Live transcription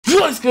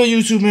What's good,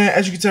 YouTube, man?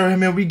 As you can tell right here,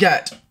 man, we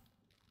got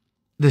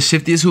the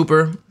shiftiest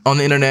hooper on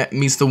the internet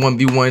meets the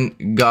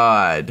 1v1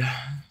 god.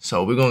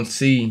 So we're gonna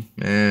see,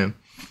 man.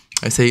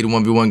 I say he the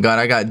 1v1 god.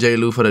 I got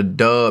Jlew for the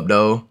dub,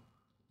 though.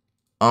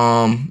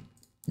 Y'all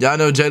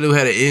know Jlew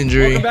had an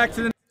injury. Welcome back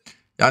to the.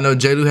 Y'all know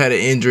Jlew had an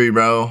injury,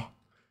 bro.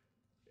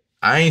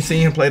 I ain't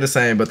seen him play the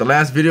same, but the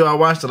last video I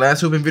watched, the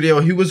last hooping video,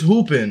 he was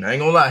hooping. I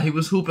ain't gonna lie, he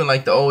was hooping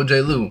like the old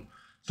Jlew.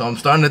 So I'm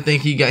starting to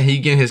think he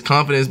getting his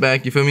confidence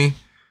back. You feel me?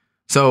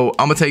 So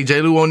I'm gonna take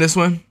Jlew on this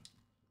one.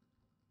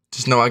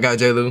 Just know I got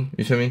Jlew.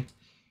 You feel me?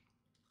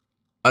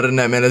 Other than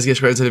that, man, let's get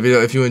straight to the video.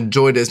 If you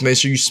enjoyed this, make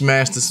sure you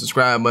smash the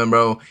subscribe button,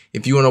 bro.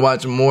 If you want to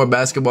watch more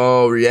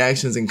basketball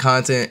reactions and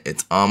content,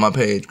 it's on my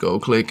page.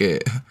 Go click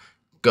it.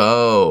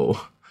 Go.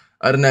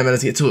 Other than that, man,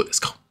 let's get to it. Let's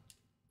go.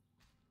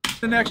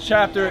 The next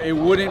chapter, it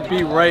wouldn't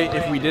be right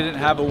if we didn't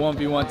have a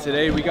 1v1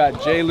 today. We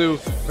got Jlew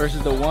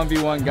versus the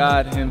 1v1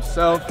 god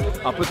himself.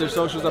 I'll put their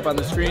socials up on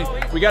the screen.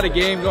 We got a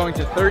game going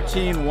to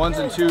 13 ones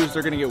and twos.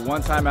 They're gonna get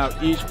one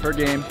timeout each per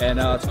game, and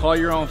it's call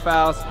your own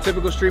fouls.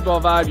 Typical street ball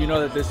vibe. You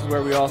know that this is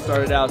where we all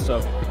started out, so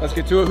let's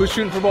get to it. Who's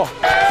shooting for ball?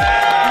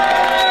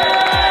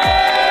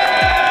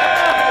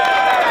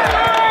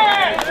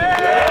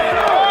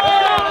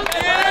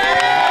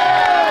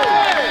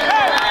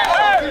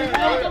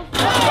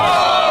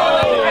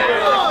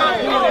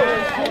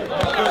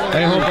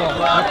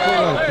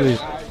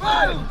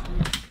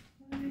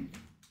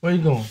 Where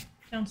you going?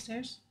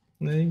 Downstairs.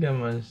 No, you got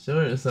my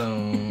shorts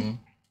on.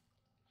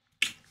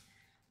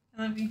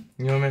 I love you.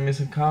 You wanna make me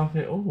some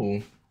coffee?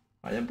 Oh,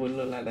 why your booty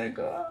look like that,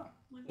 girl?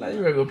 Like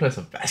you ready to go play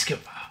some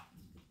basketball.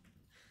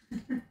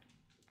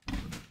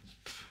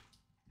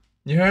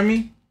 You heard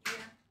me? Yeah.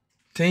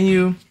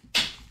 Continue.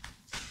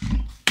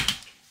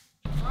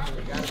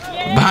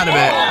 Behind the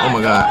back. Oh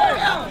my god.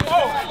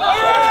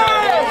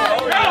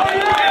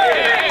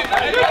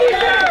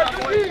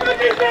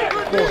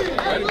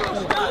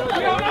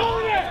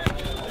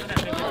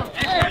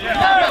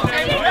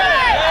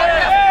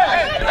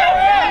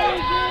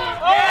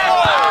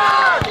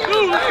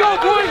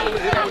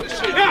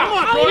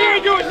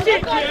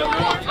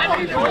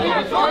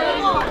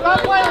 Stop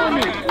playing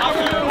with me.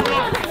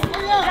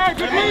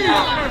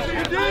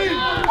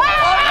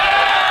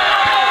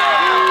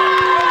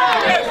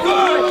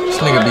 This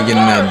nigga be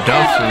getting that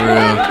duff for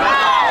real.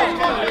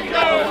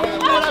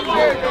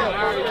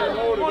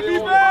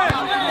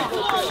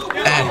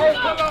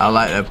 I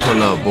like that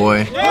pull up,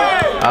 boy.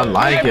 I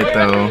like it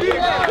though.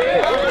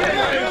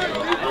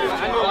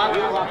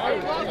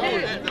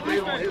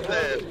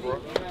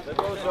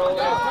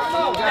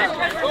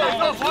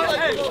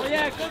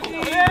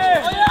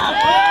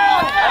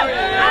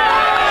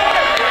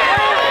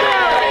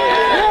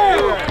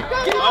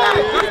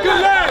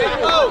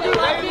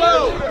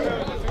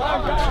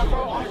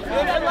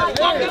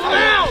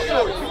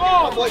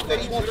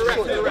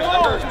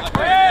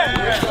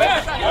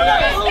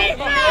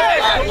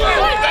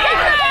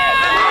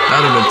 That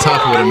would've been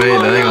tough, would've made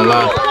that, I ain't gonna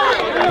lie.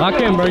 Lock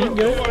in, bro, you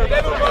good?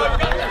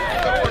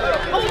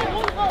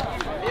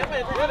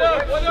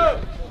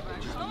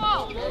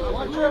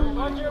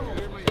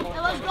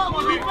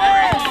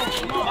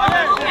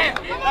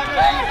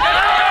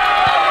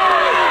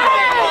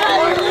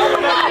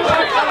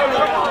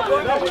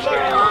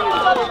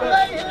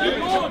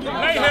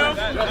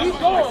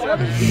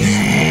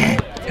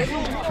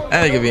 That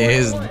nigga be in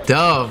his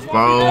duff,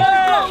 bro.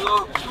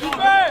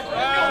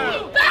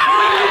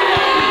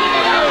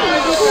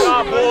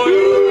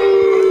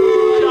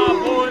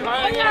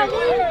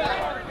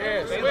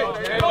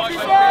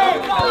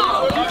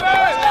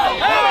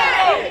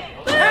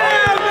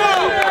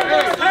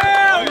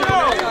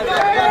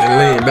 He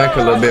leaned back a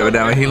little bit with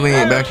that one. He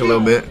leaned back a little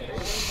bit.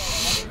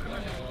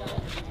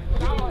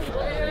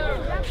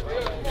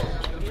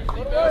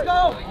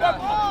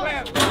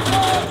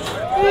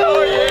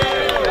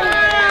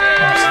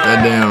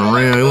 That damn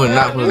rim, he was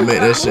not supposed to make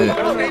that shit.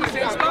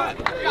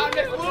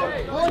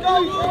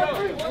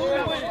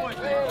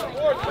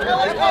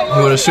 He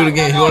wanna shoot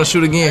again, he wanna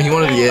shoot again, he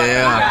wanna,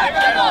 yeah.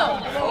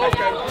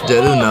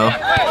 Jlew no.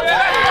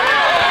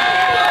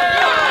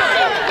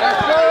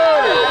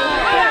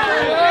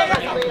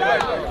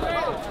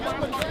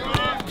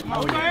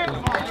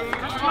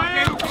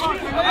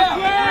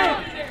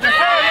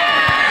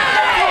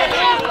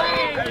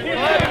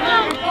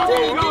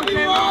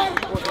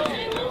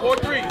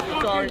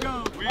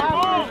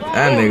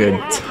 That nigga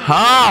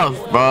tough,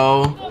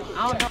 bro.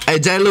 Hey,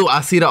 Jlew,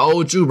 I see the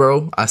old Jlew,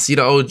 bro. I see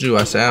the old Jlew.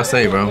 I'll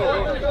say, bro.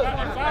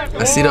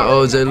 I see the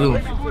old Jlew.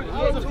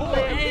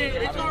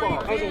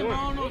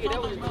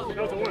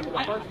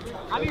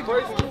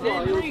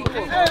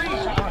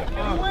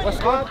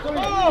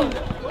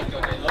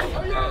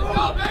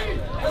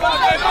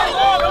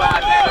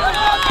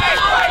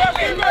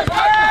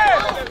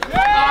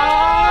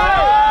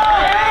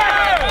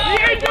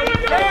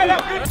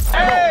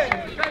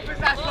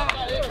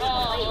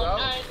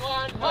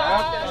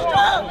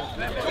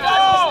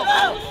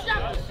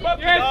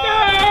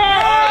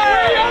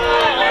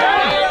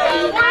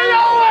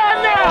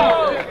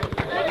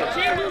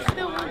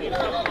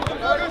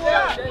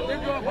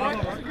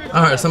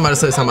 I heard somebody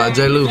say something about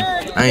Jlew.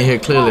 I ain't hear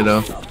clearly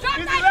though.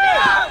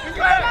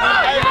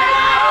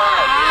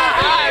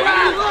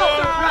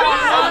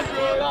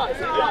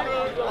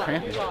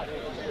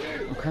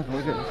 I'm cramping.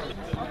 We're good.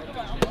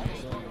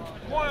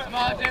 Come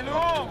on, Jlew.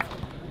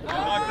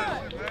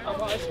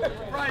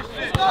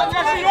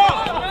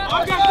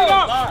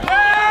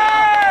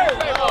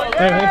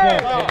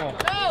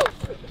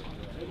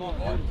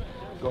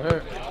 Go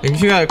ahead.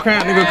 If you got a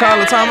cramp, nigga, call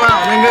the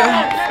timeout, nigga.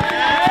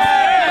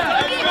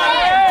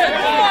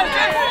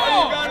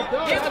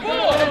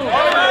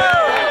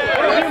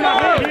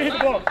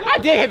 I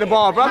did hit the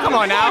ball, bro. Come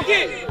on now.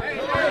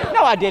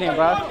 No, I didn't,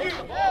 bro.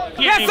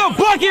 That's a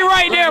bucket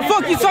right there.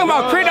 Fuck you talking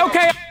about, crit?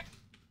 Okay.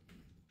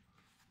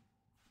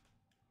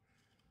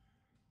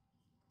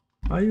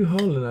 Why are you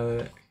holding like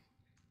that?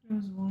 It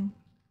was warm.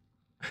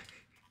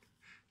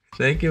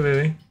 Thank you,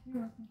 baby.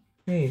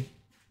 Hey,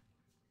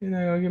 you're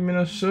not gonna give me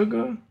no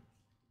sugar?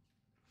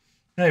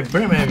 Hey,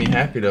 Brent made me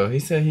happy though. He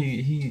said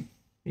he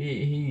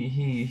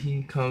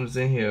comes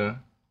in here.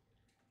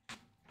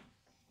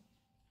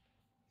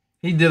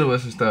 He dealing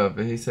with some stuff,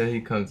 but he said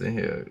he comes in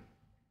here.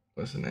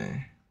 What's the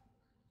name?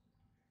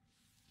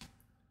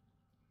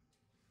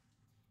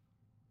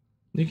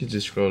 You can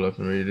just scroll up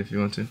and read it if you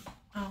want to.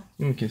 Oh.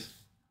 Give me a kiss.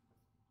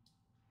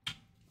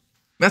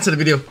 Back to the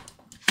video.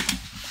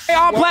 Hey,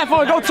 all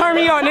platforms, go turn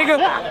me on, nigga.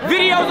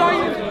 Videos on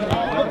you.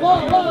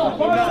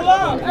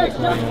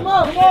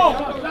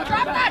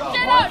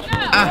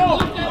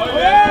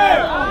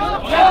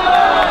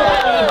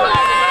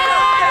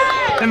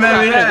 It made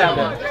me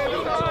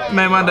happy.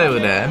 Made my day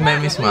with that. It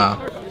made me smile.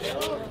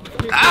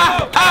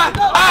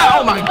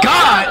 Oh my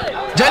God!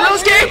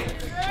 Jlewski!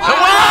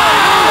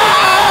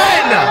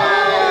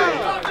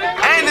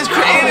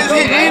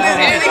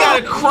 And he got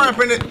a cramp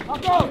in it.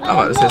 I'm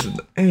about to say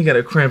something. And he got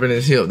a cramp in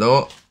his hip,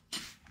 dog.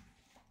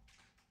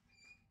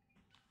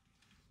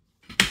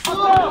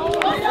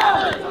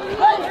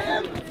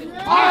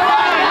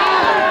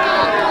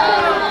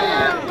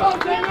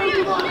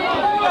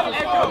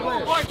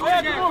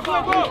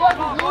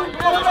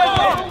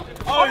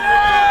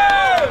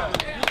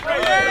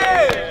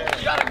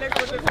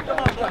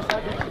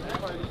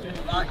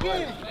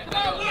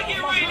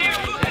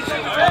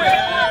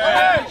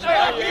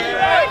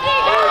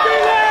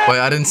 Wait,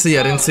 I didn't see.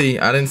 I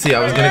was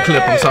getting a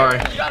clip, I'm sorry.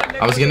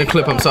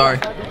 I'm sorry.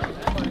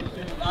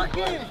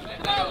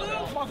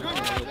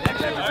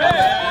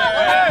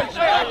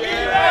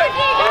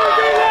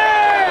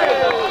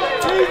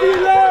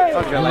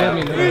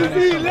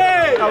 Easy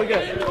leg. Come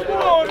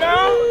on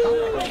now.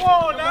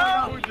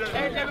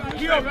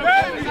 You're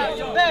ready.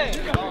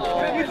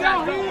 He's down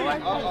here.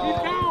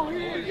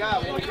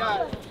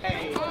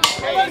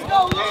 Hey, let's go,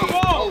 Lou.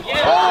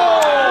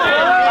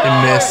 And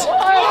miss.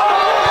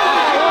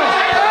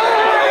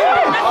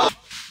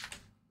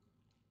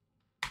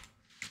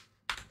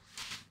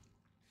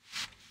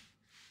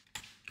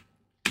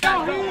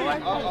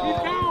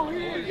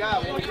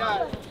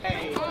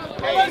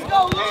 Let's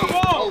go, Lou.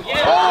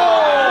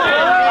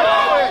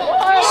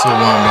 So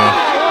long, man.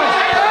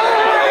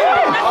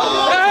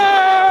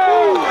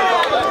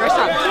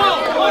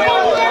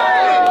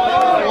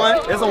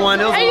 There's a one.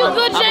 Hey, you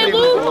good,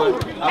 Jlew?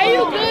 Hey,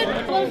 you good?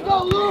 Let's go,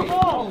 Lou.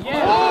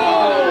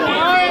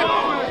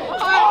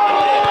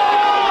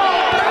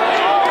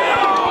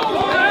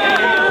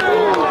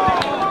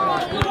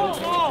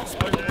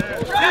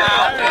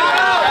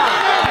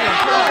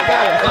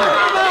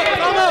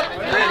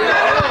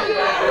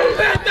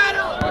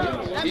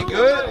 He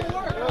good?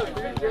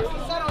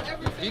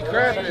 He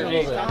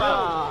cramping.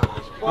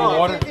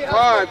 Water?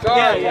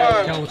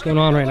 Yeah. What's going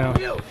on right now?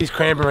 He's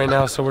cramping right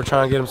now, so we're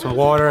trying to get him some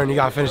water, and you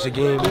gotta finish the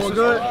game. Doing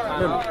good?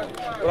 Remember,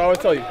 what I always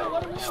tell you,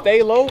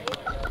 stay low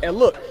and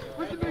look.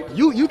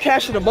 You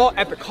catching the ball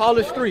at the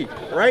college three,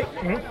 right?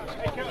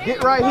 Mm-hmm.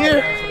 Get right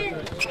here.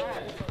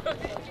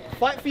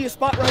 Fight for your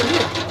spot right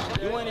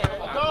here. Doing it.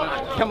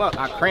 Come up,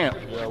 I cramp.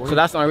 So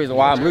that's the only reason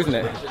why I'm losing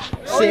it.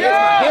 See,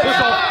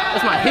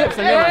 it's my hips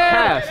and then my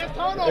calves.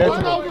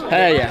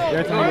 Hey, yeah.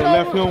 Every time you go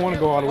left, he don't want to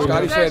go all the way.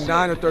 Scotty said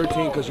 9 or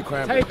 13 because you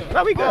cramped.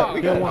 No, we good.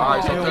 We good. All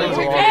right, so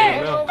 13.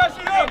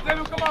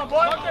 Come on,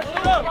 boy.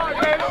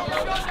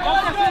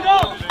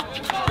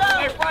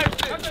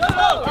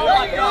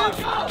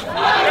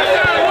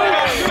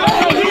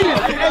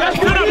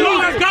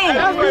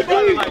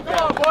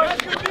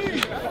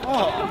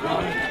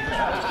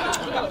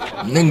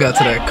 Nigga got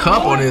to that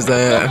cup on his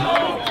ass.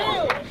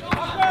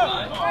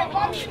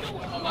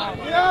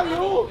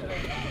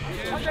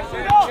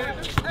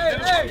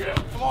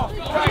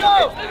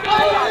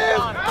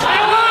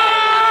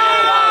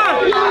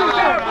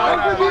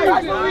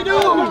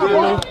 Come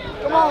on.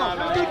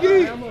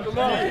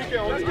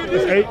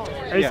 It's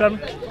 8-7.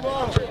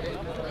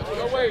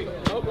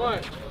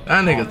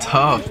 That nigga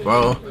tough,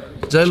 bro.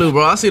 Jlew,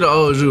 bro, I see the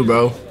old you,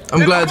 bro.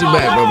 I'm glad you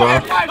back, bro.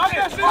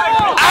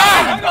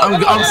 I'm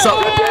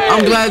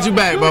glad you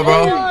back, bro.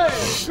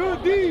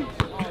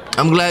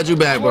 I'm glad you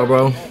back,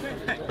 bro.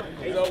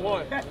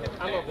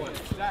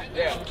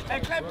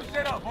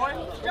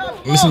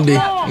 Give me some D.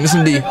 Give me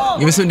some D.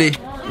 Give me some D.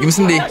 Give me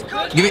some D.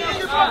 Give me.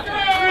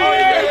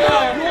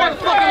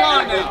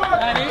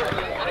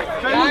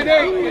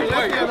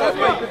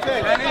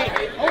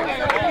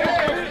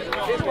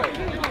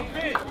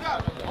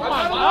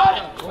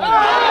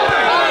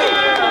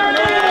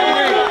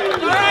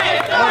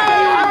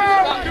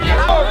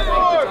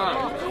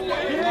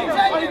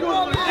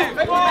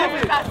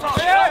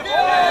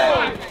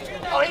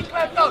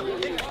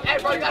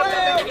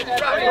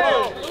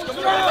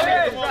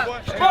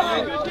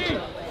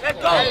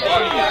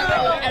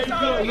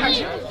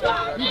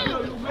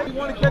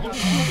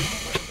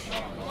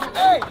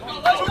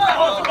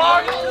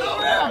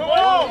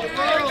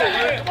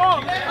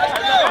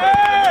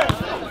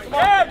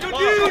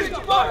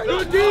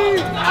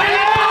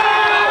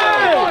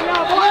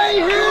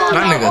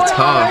 That nigga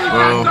tough,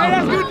 bro.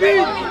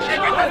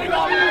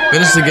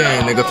 Finish the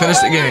game, nigga. Finish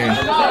the game.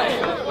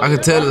 I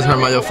can tell this hurt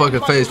my your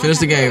fucking face. Finish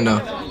the game, though.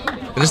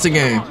 Finish the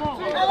game.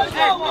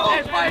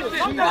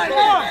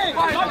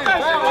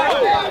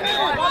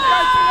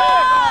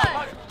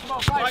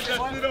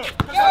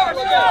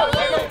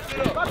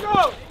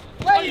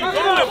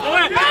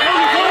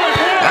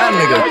 That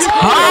nigga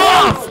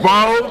tough,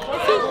 bro.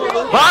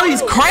 Why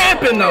he's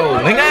cramping though,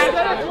 nigga?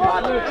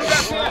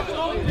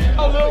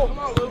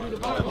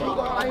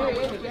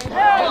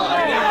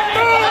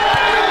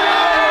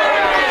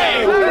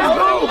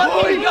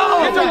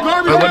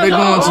 Wait, what they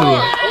going to?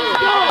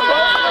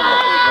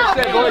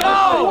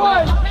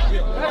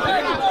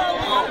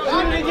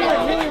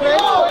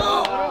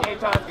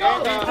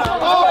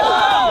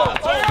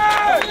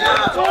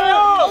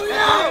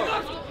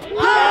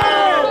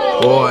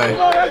 Boy.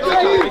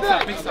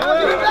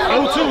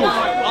 0-2.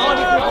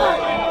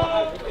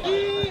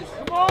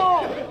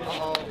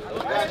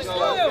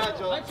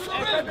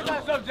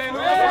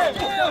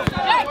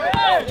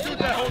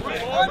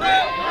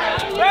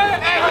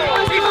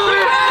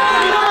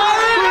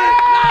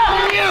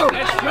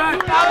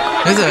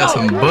 His ass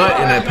some butt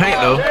in that paint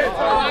though.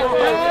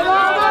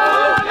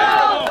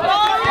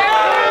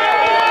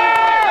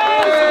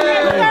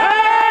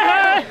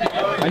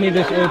 I need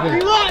this open.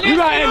 You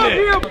got end it.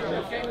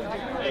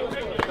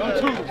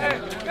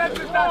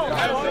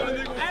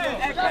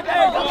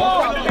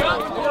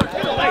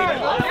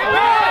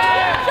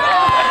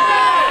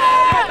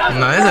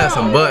 Nah, his ass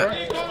some butt.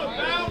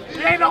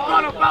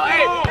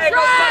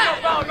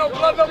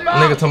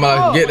 Nigga talking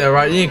about get that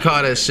right. You ain't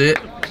call that shit.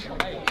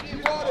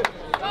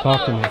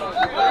 Talk to me.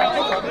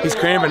 He's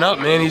cramping up,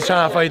 man. He's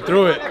trying to fight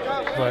through it.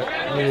 But,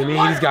 you know what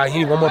I mean? He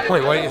need one more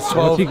point, right? It's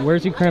 12.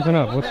 Where's he cramping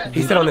up?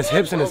 He's set on his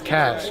hips and his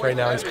calves right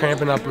now. He's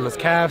cramping up on his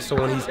calves, so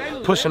when he's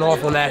pushing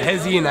off on that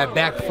hezzy and that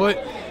back foot,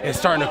 it's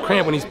starting to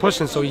cramp when he's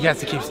pushing, so he has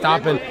to keep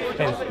stopping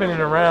and spinning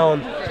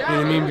around, you know what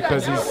I mean?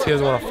 Because he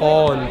doesn't want to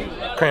fall and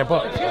cramp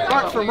up.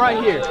 Start from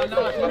right here.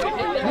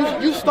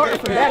 You start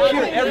from back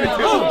here every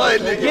time.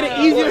 Get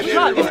an easier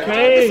shot. It's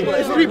crazy.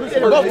 It's 3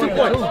 above 2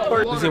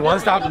 points. He's in one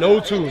stop, no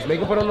twos. Make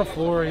him put on the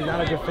floor. He's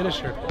not a good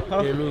finisher. You know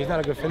what I mean? He's not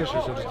a good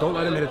finisher, so just don't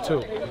let him hit a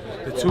 2.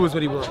 The 2 is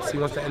what he wants. He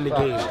wants to end the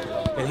game.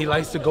 And he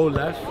likes to go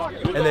left,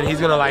 and then he's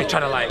going to like try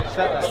to like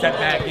step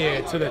back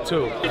here to the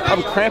 2.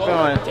 I'm cramping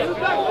on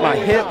my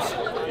hips,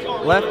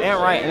 left and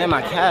right, and then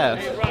my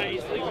calves.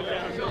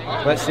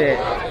 But shit,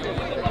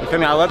 you feel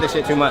me? I love this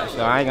shit too much,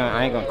 so I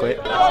ain't gonna quit.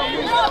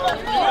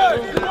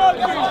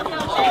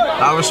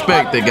 I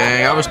respect it,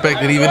 gang. I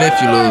respect it even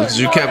if you lose, 'cause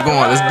you kept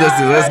going.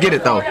 Let's get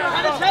it though.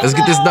 Let's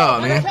get this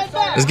dog, man.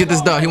 Let's get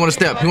this dog. He want to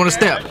step. He want to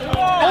step.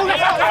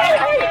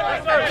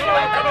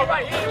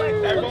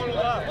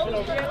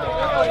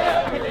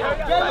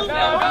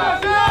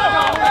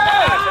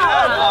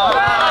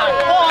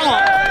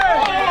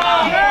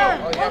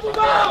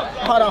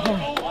 Hold on.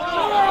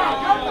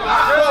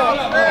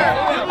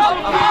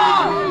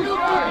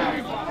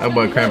 That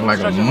boy cramping like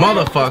a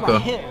motherfucker.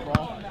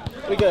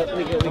 We good. Let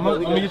me get you. You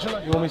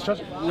want me to stretch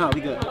it? No,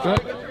 we good. Good?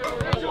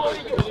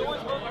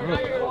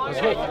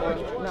 Let's go.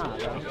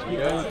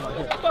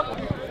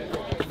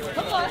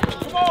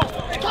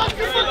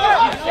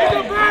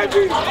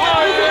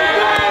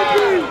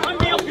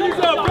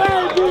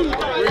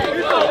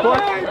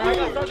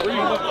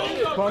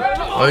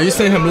 Oh, you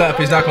seen him left.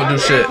 He's not gonna do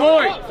shit. He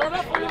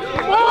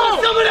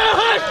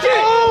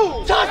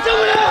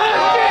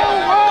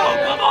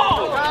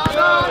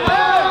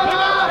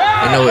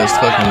know his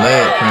fucking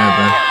leg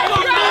cramping.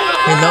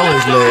 He know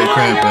his leg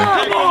cramping.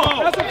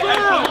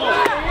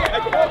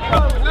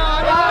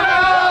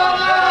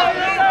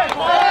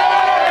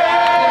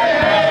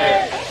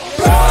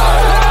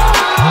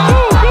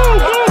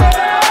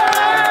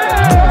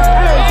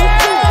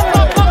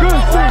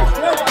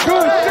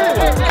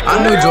 I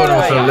knew Jordan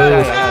was gonna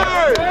lose.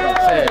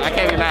 I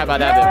can't be mad about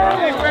that bit, bro.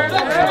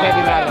 I can't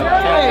be mad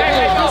about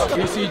that.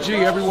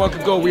 BCG, everyone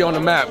could go. We on the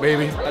map,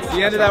 baby. That's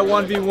the end of that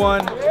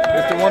 1v1.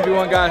 Mr.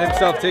 1v1 God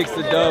himself takes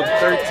the dub,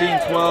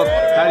 13-12.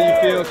 How do you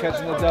feel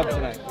catching the dub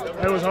tonight?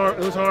 It was hard.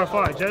 It was a hard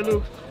fight.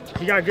 Jlew,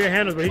 he got good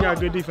handles, but he got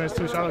good defense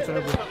too. Shout out to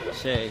everyone.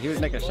 Shit, he was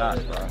making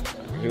shots, bro.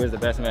 He was the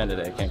best man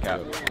today. Can't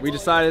count. We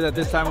decided that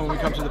this time when we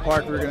come to the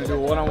park, we were going to do a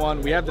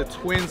one-on-one. We have the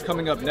twins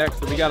coming up next,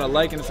 so we got a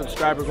like and a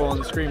subscriber goal on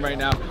the screen right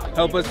now.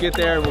 Help us get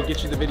there, and we'll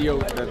get you the video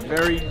the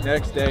very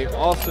next day.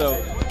 Also,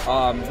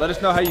 Let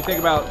us know how you think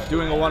about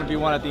doing a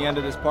 1v1 at the end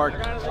of this park.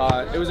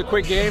 It was a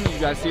quick game. You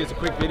guys see it's a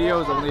quick video.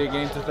 It's only a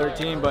game to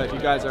 13, but if you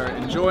guys are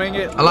enjoying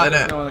it, I like let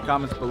us that. know in the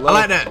comments below. I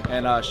like that.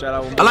 And shout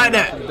out. I like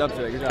that. For the dub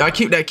today. Good job. Y'all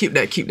keep that.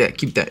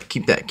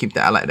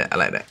 I like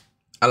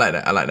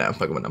that. I'm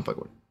fucking with it.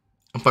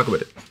 I'm fucking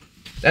with it.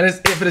 That is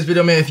it for this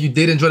video, man. If you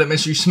did enjoy it, make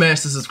sure you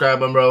smash the subscribe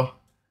button, bro.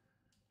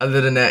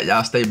 Other than that,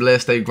 y'all stay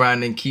blessed, stay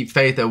grinding, keep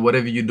faith at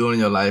whatever you're doing in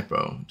your life,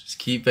 bro. Just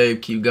keep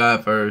faith, keep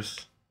God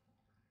first.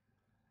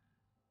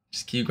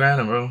 Just keep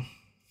grinding, bro.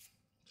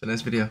 Till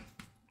next video.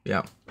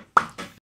 Yeah.